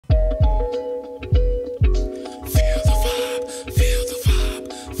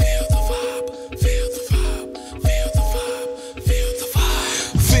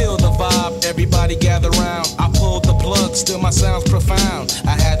Everybody gather round. I pulled the plug, still my sound's profound.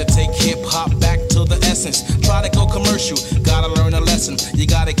 I had to take hip-hop back to the essence. Try to go commercial, gotta learn a lesson. You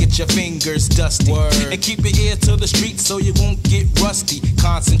gotta get your fingers dusty. Word. And keep your ear to the street so you won't get rusty.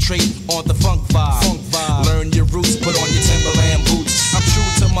 Concentrate on the funk vibe. Learn your roots, put on your Timberland boots. I'm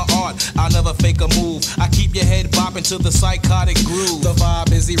true to my art, I'll never fake a move. I keep your head bopping to the psychotic groove. The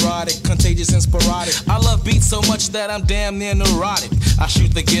vibe is erotic, contagious and sporadic. I love beats so much that I'm damn near neurotic. I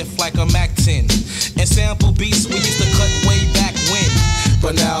shoot the gift like a Mac 10 and sample beats we used to cut way back when.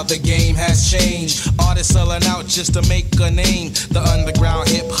 But now the game has changed. Artists selling out just to make a name. The underground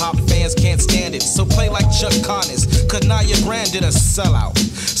hip-hop fans can't stand it. So play like Chuck Connors, cause now your brand did a sellout.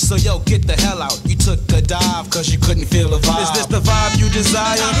 So yo, get the hell out. You took a dive cause you couldn't feel the vibe. Is this the vibe you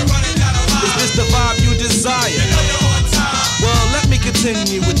desire? Is this the vibe you desire? Well, let me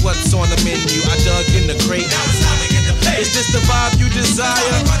continue with what's on the menu. I dug in the crate. Is this the vibe you desire?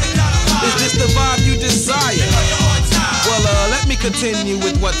 Is this the vibe you desire? Well, let me continue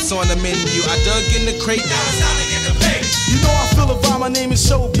with what's on the menu. I dug in the crate. You know I feel a vibe, my name is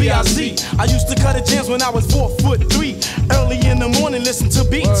Show B.I.Z. I used to cut a jams when I was 4'3". Early in the morning, listen to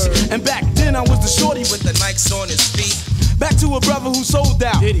beats. And back then I was the shorty with the Nikes on his feet. Back to a brother who sold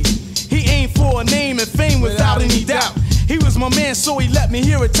out. He aimed for a name and fame without any doubt. He was my man, so he let me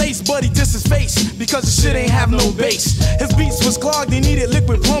hear a taste, but he dissed his face because the shit ain't have no bass. His beats was clogged, he needed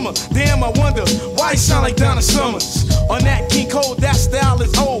liquid plumber. Damn, I wonder why he sound like Donna Summers. On that King Cole, that style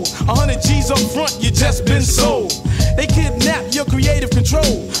is old. 100 G's up front, you just been sold. They kidnap your creative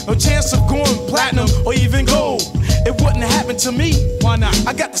control. No chance of going platinum or even gold. It wouldn't happen to me. Why not?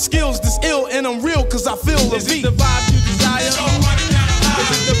 I got the skills this ill and I'm real cause I feel the beat. Is it the vibe you desire?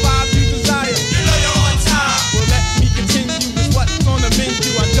 Is it the vibe you desire? You know you're on time. Well, let me continue with what's on the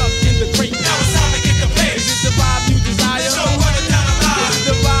menu. I dug in the crate. Now it's time to get the pace. Is it the vibe you desire? So run it down the line. Is it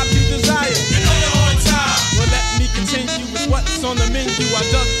the vibe you desire? You know you're on time. Well, let me continue with what's on the menu. I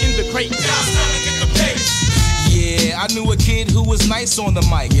dug in the crate. Now it's time to get the pace. Yeah, I knew a kid who was nice on the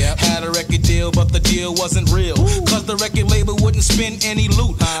mic. Had a record deal, but the deal wasn't real. Cause the record label wouldn't spin any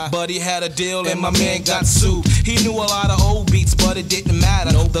loot. But he had a deal and my man got sued. He knew a lot of old beats, but it didn't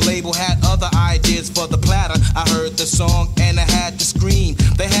matter. The label had other ideas for the platter. I heard the song and I had to scream.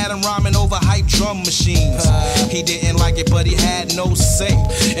 They had him rhyming over hype drum machines. He didn't like it, but he had no say.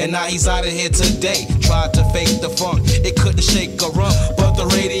 And now he's out of here today. Tried to fake the funk, it couldn't shake a rump. But the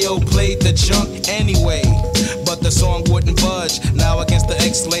radio played the junk anyway. But the song wouldn't budge. Now against the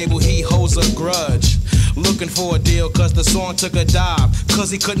X label he holds a grudge. Looking for a deal cause the song took a dive.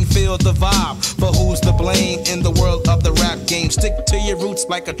 Cause he couldn't feel the vibe. But who's to blame in the world of the rap game? Stick to your roots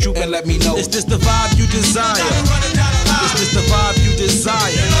like a troop and let me know. Is this the vibe you desire? Is this the vibe you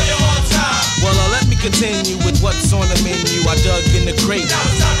desire? You know you're on time. Well, let me continue with what's on the menu. I dug in the crate. Now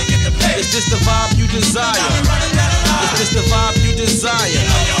it's time to get the pace. Is this the vibe you desire? Is this the vibe you desire? You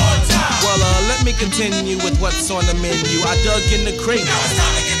know you're on time. Well, let me continue with what's on the menu. I dug in the crate. Now it's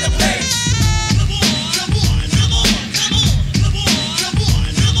time to get the pace.